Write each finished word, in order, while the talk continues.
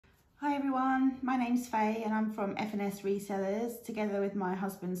Hi everyone, my name's Faye and I'm from F&S Resellers. Together with my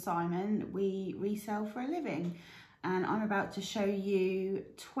husband Simon, we resell for a living. And I'm about to show you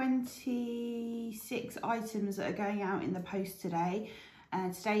 26 items that are going out in the post today.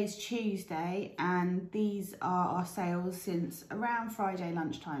 Today is Tuesday and these are our sales since around Friday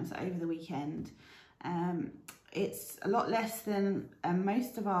lunchtime, so over the weekend. It's a lot less than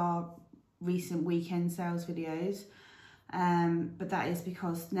most of our recent weekend sales videos. But that is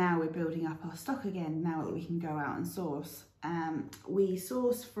because now we're building up our stock again, now that we can go out and source. We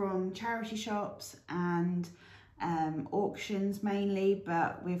source from charity shops and auctions mainly,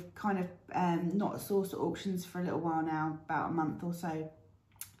 but we've kind of not sourced at auctions for a little while now, about a month or so.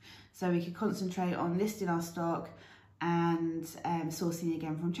 So we could concentrate on listing our stock and sourcing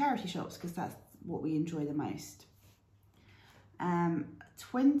again from charity shops because that's what we enjoy the most.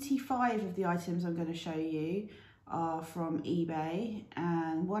 25 of the items I'm going to show you are from eBay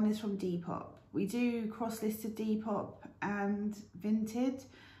and one is from Depop. We do cross-listed Depop and Vinted,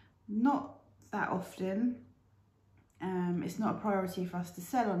 not that often. It's not a priority for us to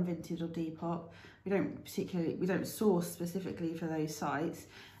sell on Vinted or Depop. We don't source specifically for those sites.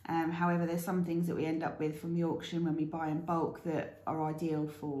 However, there's some things that we end up with from the auction when we buy in bulk that are ideal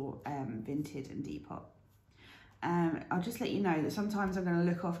for Vinted and Depop. I'll just let you know that sometimes I'm going to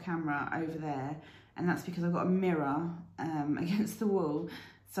look off camera over there, and that's because I've got a mirror against the wall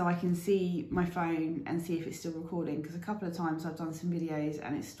so I can see my phone and see if it's still recording, because a couple of times I've done some videos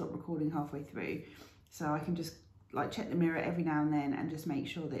and it's stopped recording halfway through, so I can just like check the mirror every now and then and just make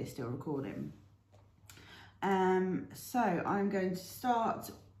sure that it's still recording. So I'm going to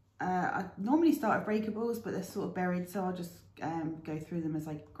start, I normally start at breakables, but they're sort of buried, so I'll just go through them as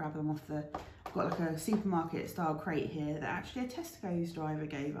I grab them off the, I've got like a supermarket style crate here that actually a Tesco's driver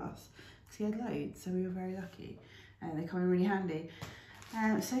gave us. He had loads, so we were very lucky. They come in really handy.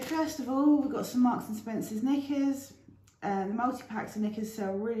 So first of all, we've got some Marks and Spencer's knickers. The multi-packs of knickers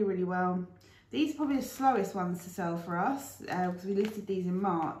sell really, really well. These are probably the slowest ones to sell for us because we listed these in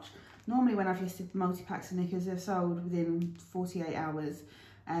March. Normally when I've listed multi-packs of knickers, they're sold within 48 hours.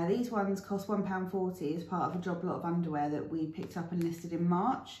 These ones cost £1.40 as part of a job lot of underwear that we picked up and listed in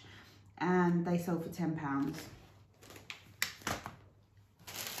March, and they sold for £10.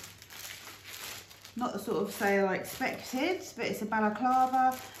 Not the sort of sale I expected, but it's a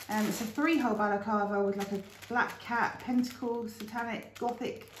balaclava. It's a 3-hole balaclava with like a black cat, pentacle, satanic,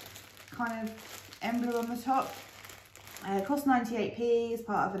 gothic kind of emblem on the top. It cost 98p as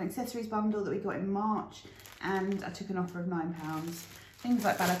part of an accessories bundle that we got in March, and I took an offer of £9. Things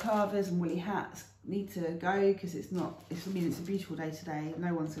like balaclavas and woolly hats need to go because it's a beautiful day today.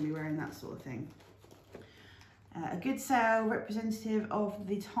 No one's going to be wearing that sort of thing. A good sale, representative of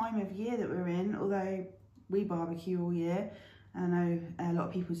the time of year that we're in, although we barbecue all year. I know a lot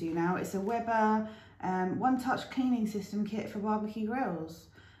of people do now. It's a Weber one-touch cleaning system kit for barbecue grills.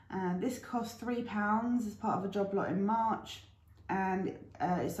 This cost £3 as part of a job lot in March, and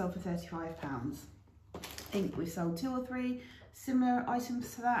it sold for £35. I think we sold 2 or 3 similar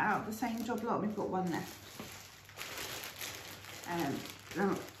items to that out of the same job lot. We've got one left.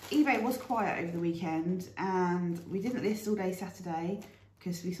 Now, eBay was quiet over the weekend and we didn't list all day Saturday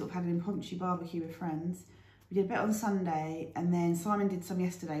because we sort of had an impromptu barbecue with friends. We did a bit on Sunday and then Simon did some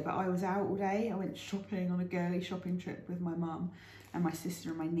yesterday, but I was out all day. I went shopping on a girly shopping trip with my mum and my sister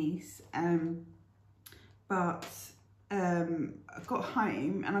and my niece. I got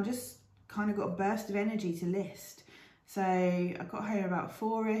home and I just kind of got a burst of energy to list. So I got home about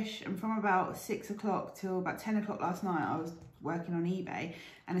 4ish, and from about 6 o'clock till about 10 o'clock last night, I was working on eBay.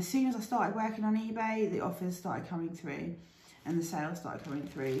 And as soon as I started working on eBay, the offers started coming through and the sales started coming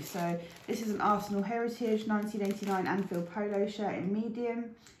through. So this is an Arsenal Heritage 1989 Anfield polo shirt in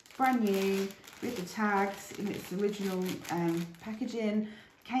medium, brand new with the tags in its original packaging.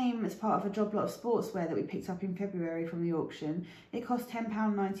 Came as part of a job lot of sportswear that we picked up in February from the auction. It cost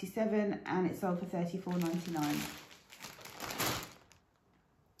 £10.97 and it sold for £34.99.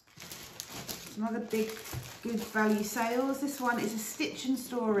 Some other big good value sales. This one is a Stitch and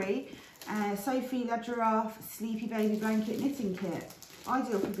Story Sophie La Giraffe Sleepy Baby Blanket Knitting Kit.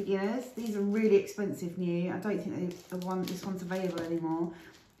 Ideal for beginners. These are really expensive new. I don't think this one's available anymore.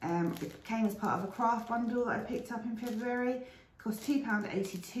 It came as part of a craft bundle that I picked up in February. It cost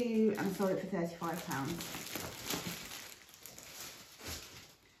 £2.82 and I sold it for £35.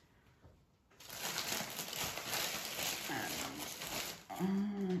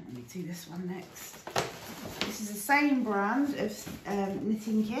 Let me do this one next. This is the same brand of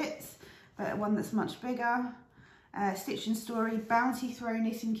knitting kits, but one that's much bigger. Stitch and Story Bounty Throw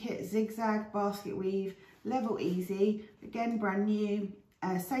Knitting Kit, Zigzag Basket Weave, Level Easy, again brand new.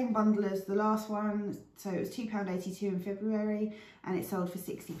 Same bundle as the last one, so it was £2.82 in February, and it sold for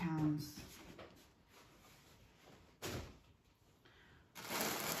 £60.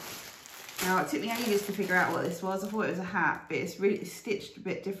 Now, it took me ages to figure out what this was. I thought it was a hat, but it's stitched a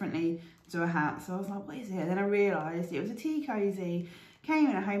bit differently to a hat. So I was like, what is it? And then I realised it was a tea cosy. Came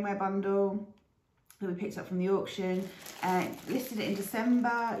in a homeware bundle that we picked up from the auction. Listed it in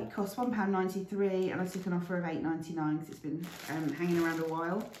December. It cost £1.93, and I took an offer of £8.99 because it's been hanging around a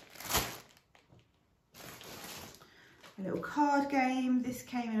while. A little card game. This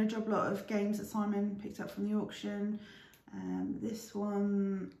came in a job lot of games that Simon picked up from the auction. This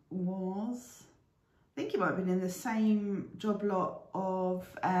one was, I think it might have been in the same job lot of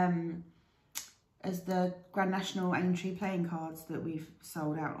as the Grand National Aintree playing cards that we've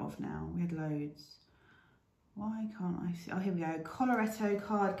sold out of now. We had loads. Why can't I see? Oh, here we go. Coloretto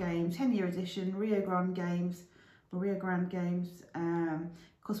card game, 10-year edition, Rio Grande Games.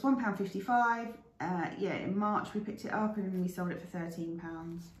 Cost £1.55. Yeah, in March we picked it up and we sold it for £13.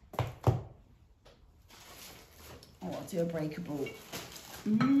 Oh, I'll do a breakable.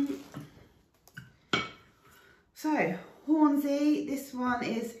 So, Hornsey, this one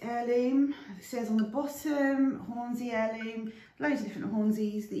is heirloom. It says on the bottom, Hornsey heirloom. Loads of different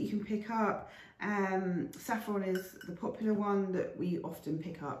Hornseys that you can pick up. Saffron is the popular one that we often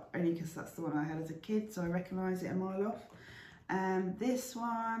pick up, only because that's the one I had as a kid, so I recognise it a mile off. This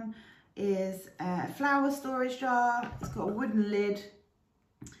one is a flour storage jar. It's got a wooden lid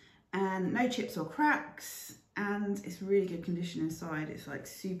and no chips or cracks. And it's really good condition inside. It's like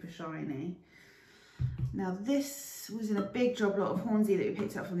super shiny. Now this was in a big job lot of Hornsey that we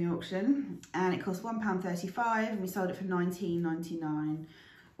picked up from the auction, and it cost £1.35 and we sold it for £19.99.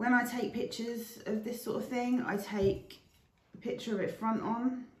 When I take pictures of this sort of thing, I take a picture of it front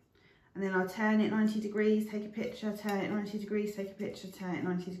on, and then I'll turn it 90 degrees, take a picture, turn it 90 degrees, take a picture, turn it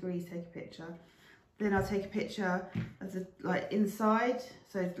 90 degrees, take a picture. Then I'll take a picture of the inside,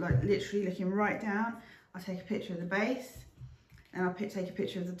 so like literally looking right down. I'll take a picture of the base, and I'll take a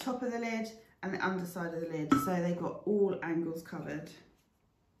picture of the top of the lid and the underside of the lid, so they've got all angles covered.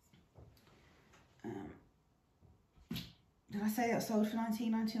 Did I say that sold for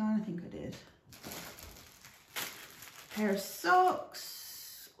 £19.99? I think I did. Pair of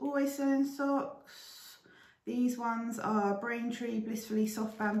socks, always selling socks. These ones are Braintree Blissfully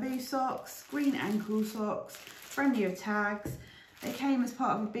Soft Bamboo socks, green ankle socks, brand new tags. They came as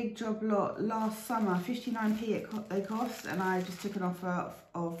part of a big job lot last summer, 59p they cost, and I just took an offer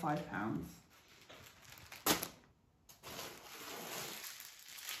of £5.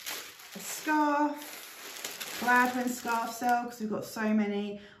 A scarf, glad when scarves sell because we've got so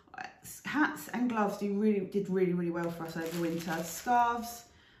many. Hats and gloves did really well for us over winter. Scarves,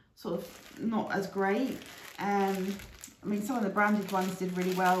 sort of not as great. I mean, some of the branded ones did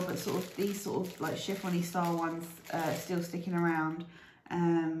really well, but sort of these sort of like chiffony style ones still sticking around.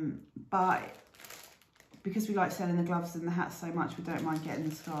 But because we like selling the gloves and the hats so much, we don't mind getting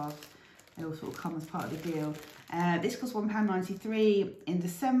the scarves. They all sort of come as part of the deal. This cost £1.93 in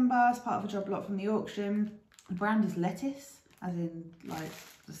December as part of a job lot from the auction. The brand is Lettuce, as in like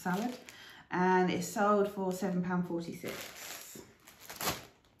the salad, and it's sold for £7.46.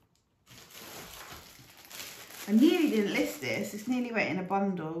 I nearly didn't list this. It's nearly went in a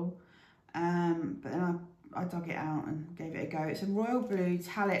bundle, but then I dug it out and gave it a go. It's a royal blue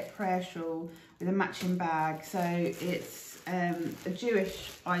tallit prayer shawl with a matching bag. So it's a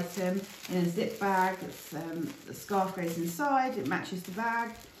Jewish item in a zip bag. It's, the scarf goes inside. It matches the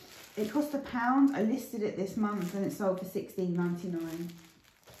bag. It cost £1. I listed it this month and it sold for £16.99.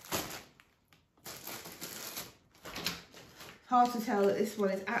 Hard to tell that this one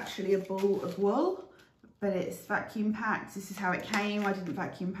is actually a ball of wool, but it's vacuum packed. This is how it came. I didn't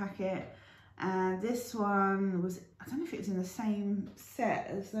vacuum pack it. And this one was, I don't know if it was in the same set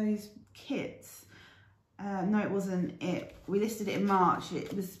as those kits. No, it wasn't. We listed it in March.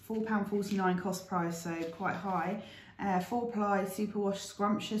 It was £4.49 cost price, so quite high. 4-ply superwash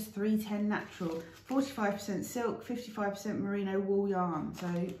scrumptious 310 natural, 45% silk, 55% merino wool yarn.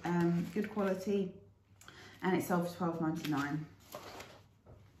 So good quality, and it sold for £12.99.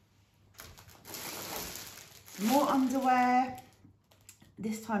 More underwear,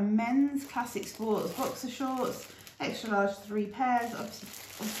 this time men's classic sports boxer shorts, extra large 3 pairs.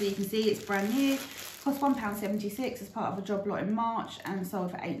 Obviously you can see it's brand new. Cost £1.76 as part of a job lot in March and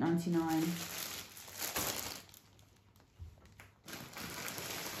sold for £8.99.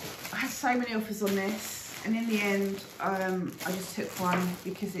 I had so many offers on this, and in the end I just took one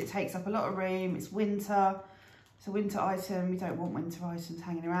because it takes up a lot of room. It's winter, it's a winter item. We don't want winter items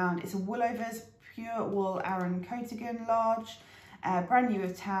hanging around. It's a Woolovers Pure Wool Aran Coatigan large, brand new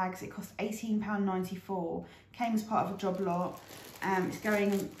with tags. It cost £18.94. Came as part of a job lot. It's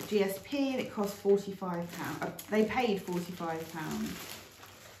going GSP and it cost £45. They paid £45.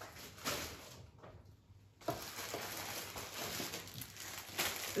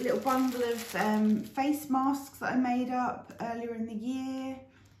 A little bundle of face masks that I made up earlier in the year.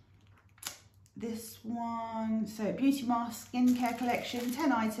 This one, so beauty mask, skincare collection,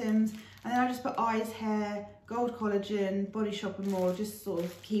 10 items. And then I just put eyes, hair, gold collagen, Body Shop and more, just sort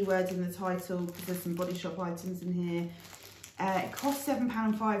of keywords in the title because there's some Body Shop items in here. It cost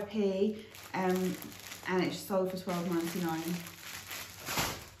 £7.05p and it's sold for £12.99.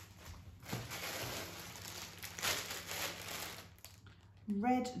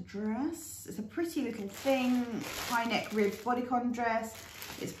 Red dress. It's a pretty little thing, high neck ribbed bodycon dress.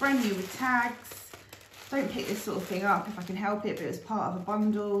 It's brand new with tags. Don't pick this sort of thing up if I can help it, but it was part of a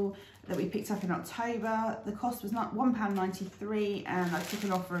bundle that we picked up in October. The cost was not £1.93 and I took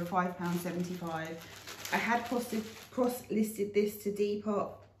an offer of £5.75. I had cross-listed this to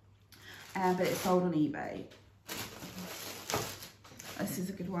Depop, but it's sold on eBay. This is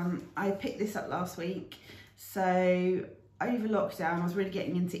a good one. I picked this up last week. So over lockdown, I was really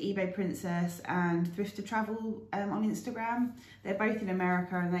getting into eBay Princess and Thrift to Travel on Instagram. They're both in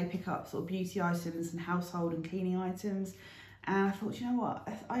America and they pick up sort of beauty items and household and cleaning items. And I thought, you know what,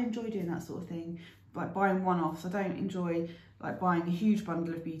 I enjoy doing that sort of thing, like buying one-offs. I don't enjoy like buying a huge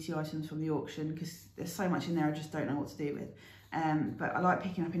bundle of beauty items from the auction because there's so much in there I just don't know what to do with. But I like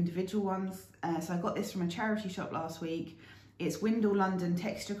picking up individual ones. So I got this from a charity shop last week. It's Windle London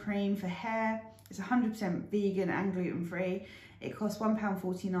Texture Cream for hair. It's 100% vegan and gluten-free. It cost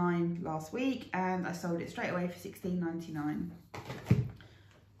 £1.49 last week and I sold it straight away for £16.99.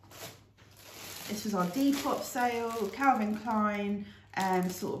 This was our Depop sale, Calvin Klein,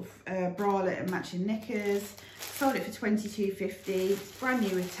 sort of bralette and matching knickers. Sold it for £22.50. It's brand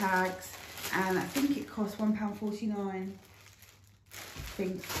new with tags and I think it cost £1.49. I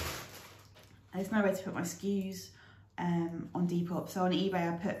think. There's nowhere to put my SKUs on Depop. So on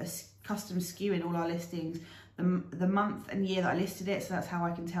eBay I put a custom SKU in all our listings, the month and year that I listed it, so that's how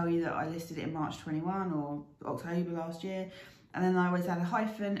I can tell you that I listed it in March 21 or October last year. And then I always add a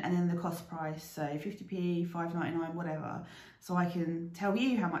hyphen and then the cost price, so 50p, 5.99, whatever, so I can tell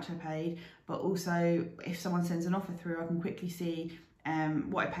you how much I paid, but also if someone sends an offer through I can quickly see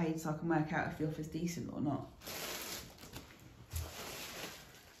what I paid so I can work out if the offer's decent or not.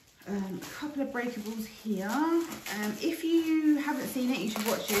 A couple of breakables here. If you haven't seen it, you should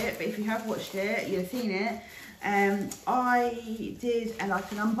watch it, but if you have watched it, you'll have seen it. I did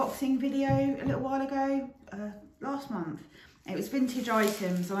like an unboxing video a little while ago, last month. It was vintage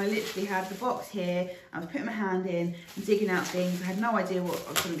items and I literally had the box here. I was putting my hand in and digging out things. I had no idea what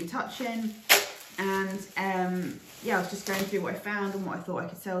I was going to be touching. And yeah, I was just going through what I found and what I thought I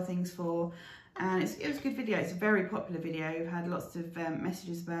could sell things for. And it was a good video. It's a very popular video. We've had lots of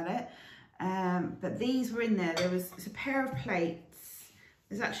messages about it. But these were in there. It's a pair of plates.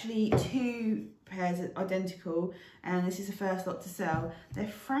 There's actually 2 pairs identical. And this is the first lot to sell. They're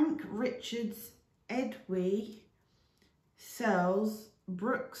Frank Richards Edwy sells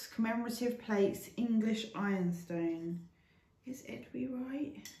Brooks commemorative plates, English ironstone. Is Edwy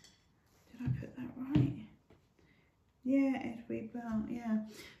right? Did I put that right? Yeah, Edwy, well, yeah.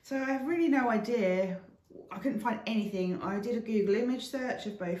 So I have really no idea. I couldn't find anything. I did a Google image search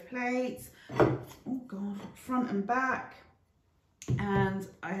of both plates. Oh God, front and back. And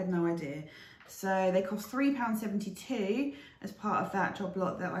I had no idea. So they cost £3.72 as part of that job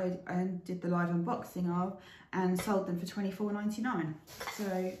lot that I did the live unboxing of and sold them for £24.99. So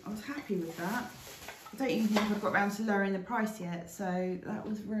I was happy with that. I don't even think I've got around to lowering the price yet. So that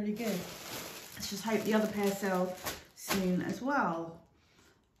was really good. Let's just hope the other pair sell soon as well.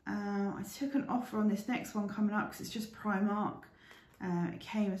 I took an offer on this next one coming up because it's just Primark. It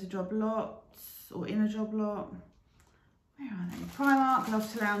came as a job lot or in a job lot. Where are they? Primark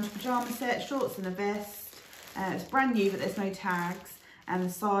Love to Lounge pyjama set, shorts and a vest. It's brand new but there's no tags and the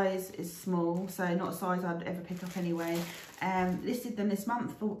size is small, so not a size I'd ever pick up anyway. Listed them this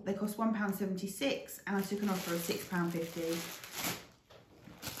month, they cost £1.76 and I took an offer of £6.50.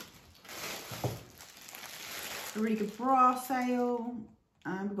 A really good bra sale.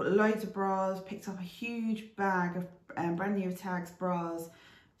 We've got loads of bras, picked up a huge bag of brand new tags bras,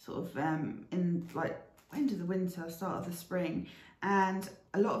 sort of in like end of the winter, start of the spring, and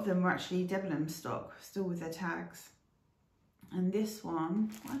a lot of them were actually Debenham stock, still with their tags. And this one,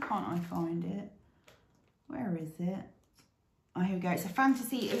 why can't I find it? Where is it? Oh, here we go. It's a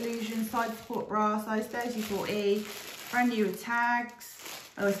Fantasy Illusion side support bra, size 34E, brand new with tags.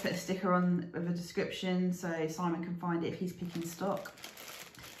 I always put a sticker on with a description so Simon can find it if he's picking stock.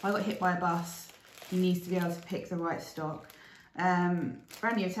 If I got hit by a bus, he needs to be able to pick the right stock. Brand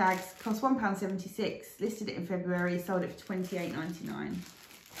new tags, cost £1.76, listed it in February, sold it for £28.99.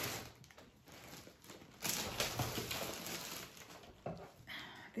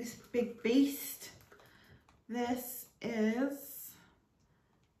 This big beast, this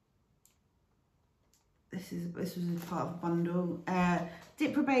was a part of a bundle.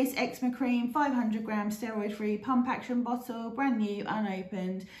 Dipper Base Eczema Cream, 500 grams, steroid free, pump action bottle, brand new,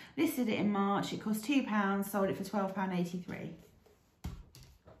 unopened. Listed it in March, it cost £2, sold it for £12.83.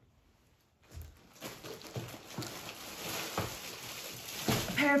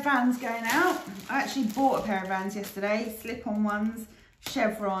 A pair of Vans going out. I actually bought a pair of Vans yesterday, slip-on ones,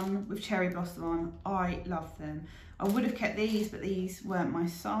 chevron with cherry blossom on. I love them. I would have kept these, but these weren't my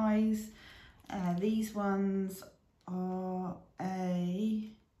size. These ones are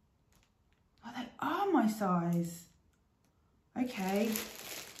they are my size. Okay,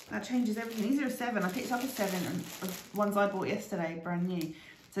 that changes everything. These are a 7. I picked up a 7 of ones I bought yesterday, brand new.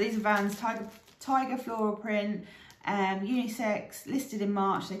 So these are Vans, tiger floral print, unisex, listed in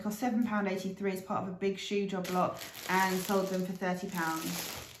March. They cost £7.83 as part of a big shoe job lot, and sold them for £30.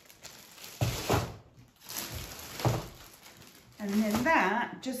 And then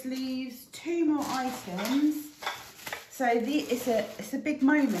that just leaves 2 more items. So it's a big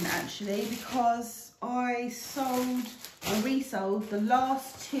moment actually, because I sold or resold the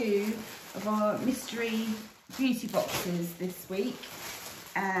last 2 of our mystery beauty boxes this week.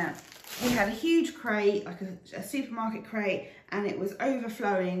 We had a huge crate, like a supermarket crate, and it was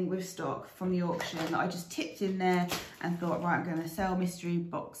overflowing with stock from the auction that I just tipped in there and thought, right, I'm going to sell mystery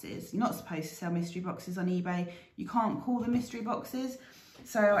boxes. You're not supposed to sell mystery boxes on eBay. You can't call them mystery boxes.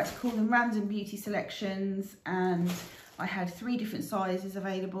 So I like to call them random beauty selections, and I had 3 different sizes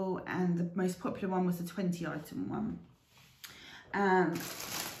available, and the most popular one was the 20 item one. And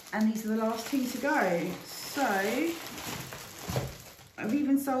these are the last 2 to go. So I've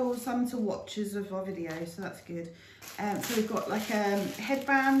even sold some to watchers of our video, so that's good. So we've got like a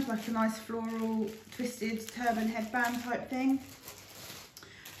headband, like a nice floral twisted turban headband type thing.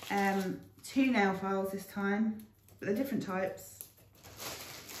 2 nail files this time, but they're different types.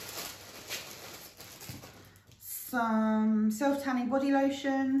 Some self-tanning body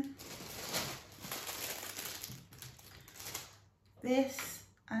lotion. This,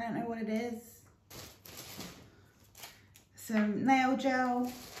 I don't know what it is. Some nail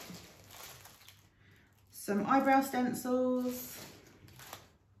gel, some eyebrow stencils,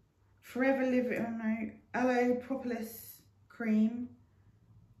 Forever Living, Aloe Propolis Cream,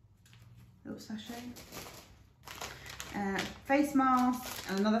 little sachet, face mask,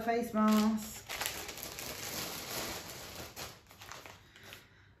 and another face mask,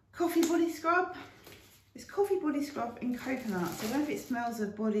 coffee body scrub. It's coffee body scrub in coconut, so I don't know if it smells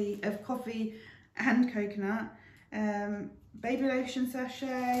of coffee and coconut. Baby lotion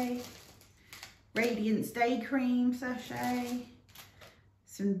sachet, Radiance Day Cream sachet,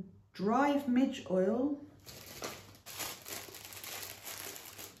 some Drive Midge oil,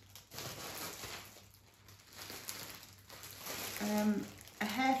 a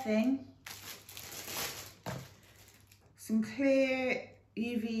hair thing, some clear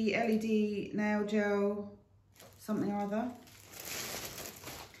UV LED nail gel, something or other.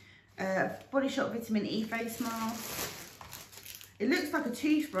 Body Shop Vitamin E face mask. It looks like a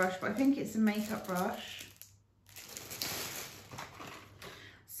toothbrush, but I think it's a makeup brush.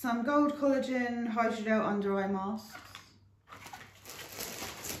 Some Gold Collagen Hydrogel under eye masks.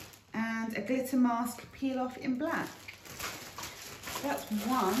 And a glitter mask peel off in black. That's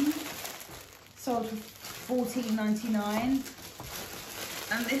 1. Sold for $14.99.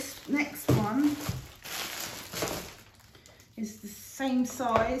 And this next one is the same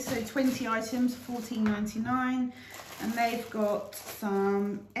size, so 20 items, $14.99, and they've got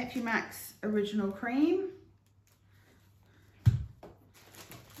some Epimax Original Cream,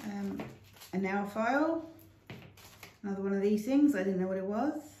 a nail file, another one of these things, I didn't know what it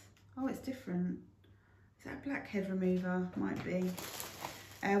was. Oh, it's different. Is that a blackhead remover? Might be.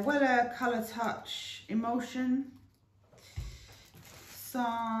 Weller Colour Touch Emulsion,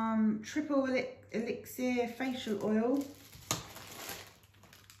 some Triple Elixir Facial Oil,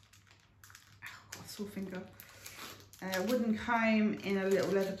 sore finger, wooden comb in a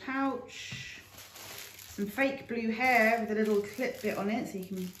little leather pouch, some fake blue hair with a little clip bit on it so you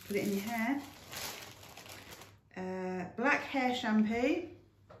can put it in your hair, black hair shampoo,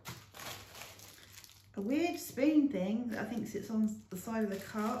 a weird spoon thing that I think sits on the side of the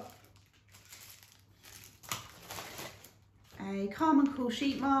cup, a Calm and Cool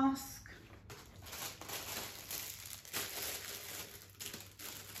sheet mask,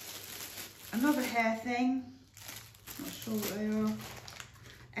 another hair thing, not sure what they are,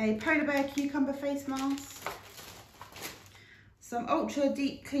 a polar bear cucumber face mask, some ultra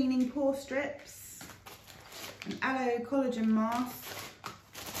deep cleaning pore strips, an aloe collagen mask,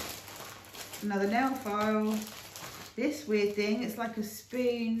 another nail file, this weird thing, it's like a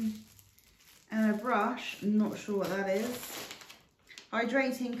spoon and a brush, I'm not sure what that is,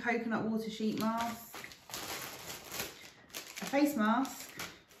 hydrating coconut water sheet mask, a face mask,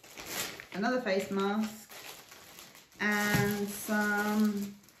 another face mask, and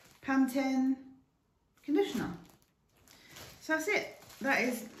some Pantene conditioner. So that's it. That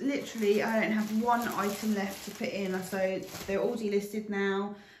is literally, I don't have one item left to put in, so they're all delisted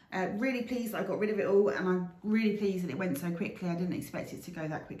now. Really pleased that I got rid of it all, and I'm really pleased that it went so quickly. I didn't expect it to go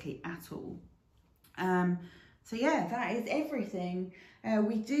that quickly at all. So yeah, that is everything.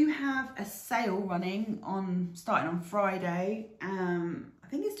 We do have a sale running starting on Friday. I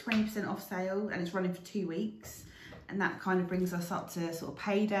think it's 20% off sale, and it's running for 2 weeks. And that kind of brings us up to sort of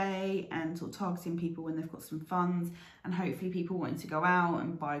payday and sort of targeting people when they've got some funds, and hopefully people wanting to go out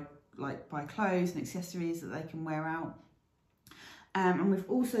and buy clothes and accessories that they can wear out. And we've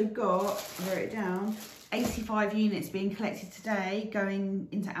also got, I wrote it down, 85 units being collected today going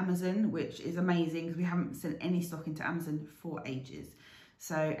into Amazon, which is amazing because we haven't sent any stock into Amazon for ages.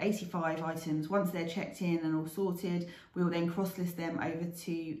 So 85 items, once they're checked in and all sorted, we'll then cross-list them over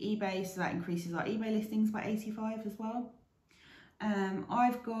to eBay, so that increases our eBay listings by 85 as well.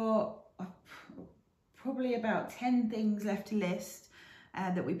 I've got probably about 10 things left to list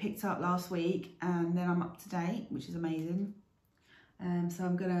that we picked up last week, and then I'm up to date, which is amazing. So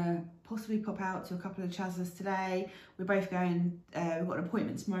I'm gonna possibly pop out to a couple of Chazzers today. We're both going, we've got an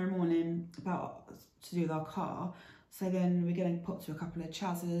appointment tomorrow morning to do with our car. So then we're going to pop to a couple of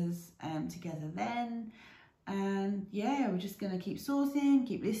Chazzers together then. And yeah, we're just going to keep sourcing,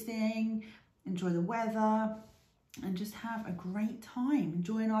 keep listing, enjoy the weather, and just have a great time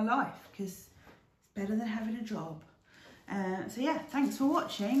enjoying our life, because it's better than having a job. So yeah, thanks for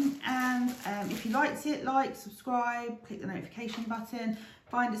watching. And if you liked it, like, subscribe, click the notification button.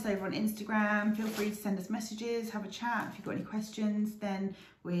 Find us over on Instagram. Feel free to send us messages, have a chat. If you've got any questions, then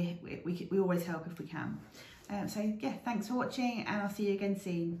we always help if we can. So yeah, thanks for watching, and I'll see you again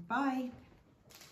soon. Bye.